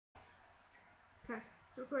Okay,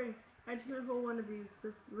 recording. I just made a whole one of these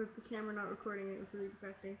with the camera not recording it. It was really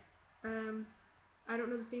depressing. I don't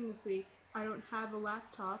know the theme this week. I don't have a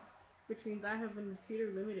laptop, which means I have been computer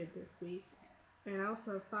limited this week. And I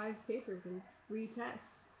also have 5 papers and 3 tests.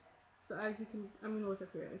 So as you can, I'm going to look up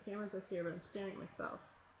here. The camera's up here, but I'm staring at myself.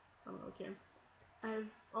 So I'm going to look here. I have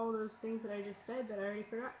all those things that I just said that I already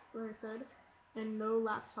forgot what I said. And no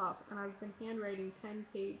laptop. And I've been handwriting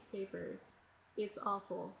 10-page papers. It's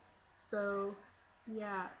awful. So,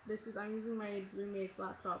 yeah, I'm using my roommate's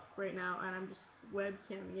laptop right now, and I'm just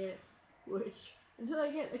webcamming it, which, until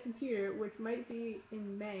I get a computer, which might be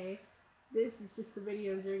in May, this is just the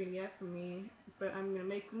videos you're gonna get from me, but I'm gonna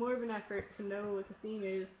make more of an effort to know what the theme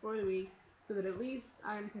is for the week, so that at least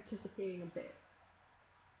I'm participating a bit.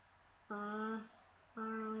 I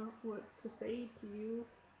don't know what to say to you,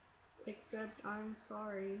 except I'm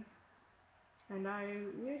sorry, and I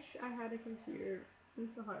wish I had a computer.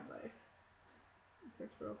 It's a hard life.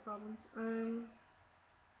 First world problems.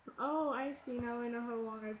 Oh, I see. Now I know how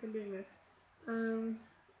long I've been doing this.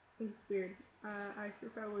 It's weird. I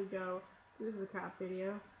should probably go. This is a crap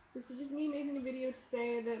video. This is just me making a video to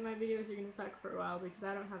say that my videos are gonna suck for a while because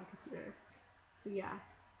I don't have a computer. So yeah.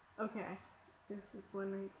 Okay. This is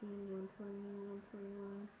 119, 120,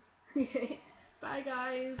 121. Okay. Bye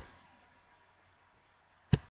guys.